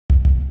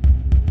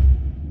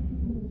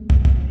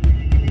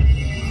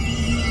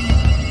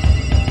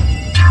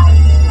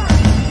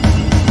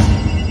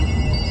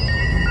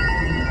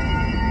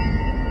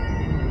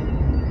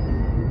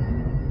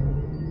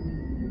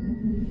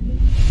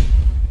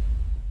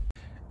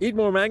Eat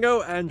more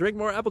mango and drink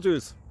more apple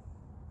juice.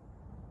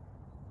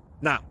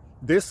 Now,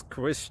 this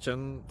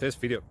video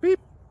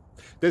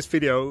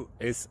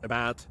is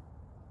about...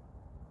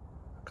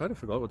 I kind of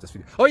forgot what this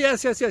video... Oh,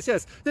 yes.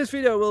 This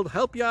video will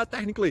help you out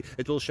technically.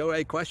 It will show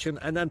a question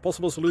and then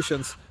possible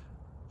solutions.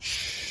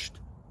 Shh.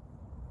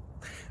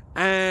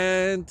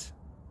 And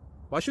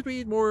why should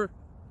we eat more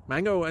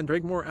mango and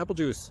drink more apple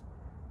juice?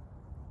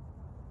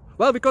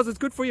 Well, because it's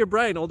good for your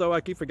brain, although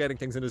I keep forgetting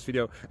things in this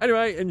video.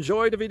 Anyway,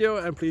 enjoy the video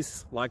and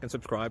please like and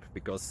subscribe,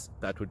 because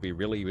that would be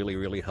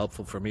really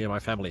helpful for me and my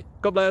family.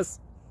 God bless!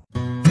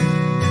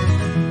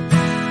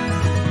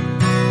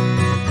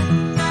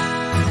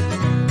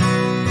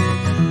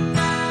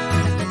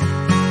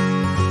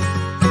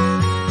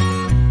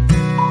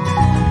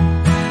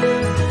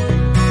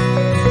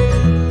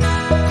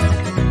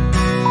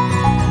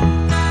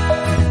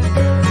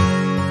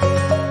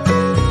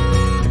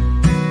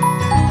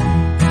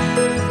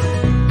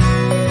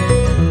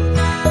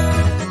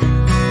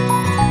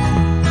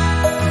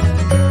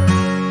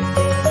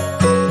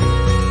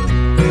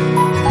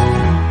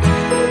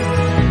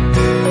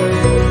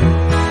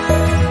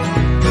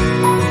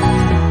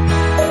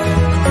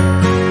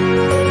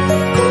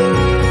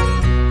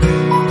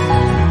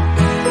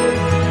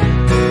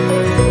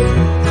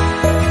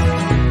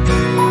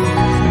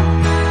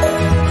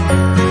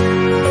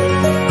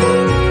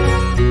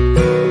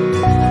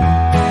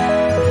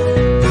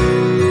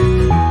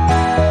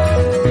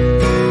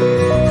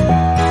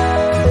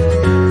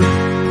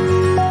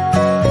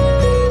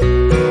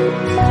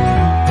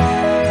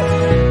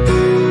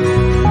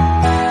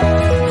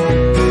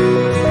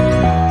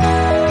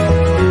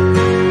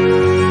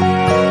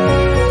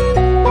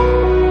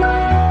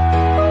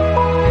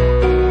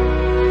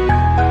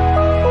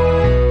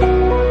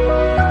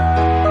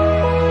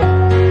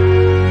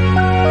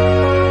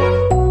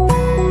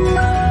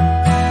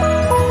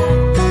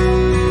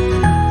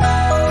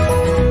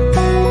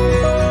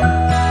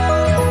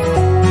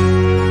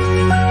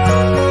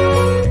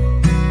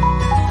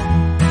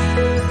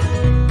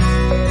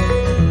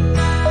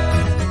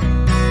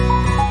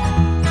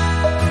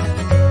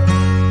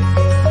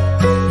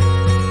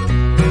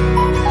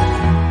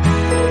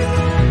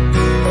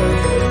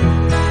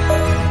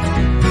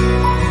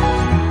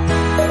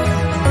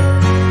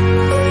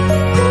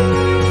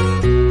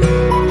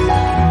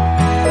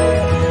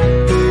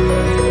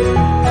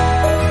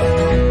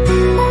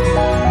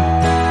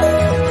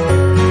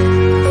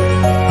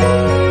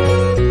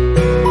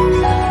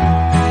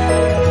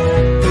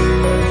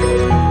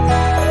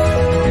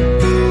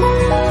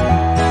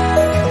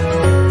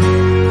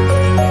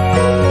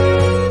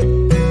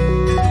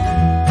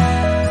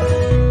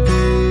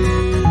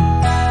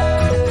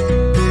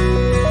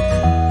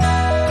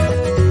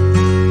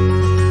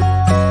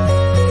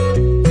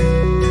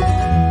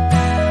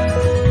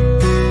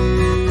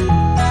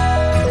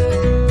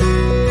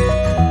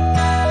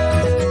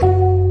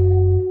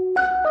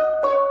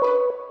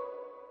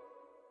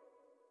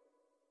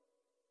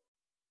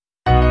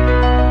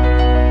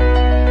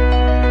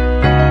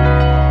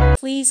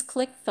 Please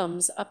click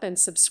thumbs up and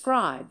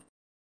subscribe.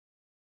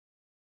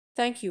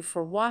 Thank you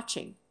for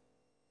watching.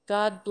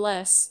 God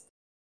bless.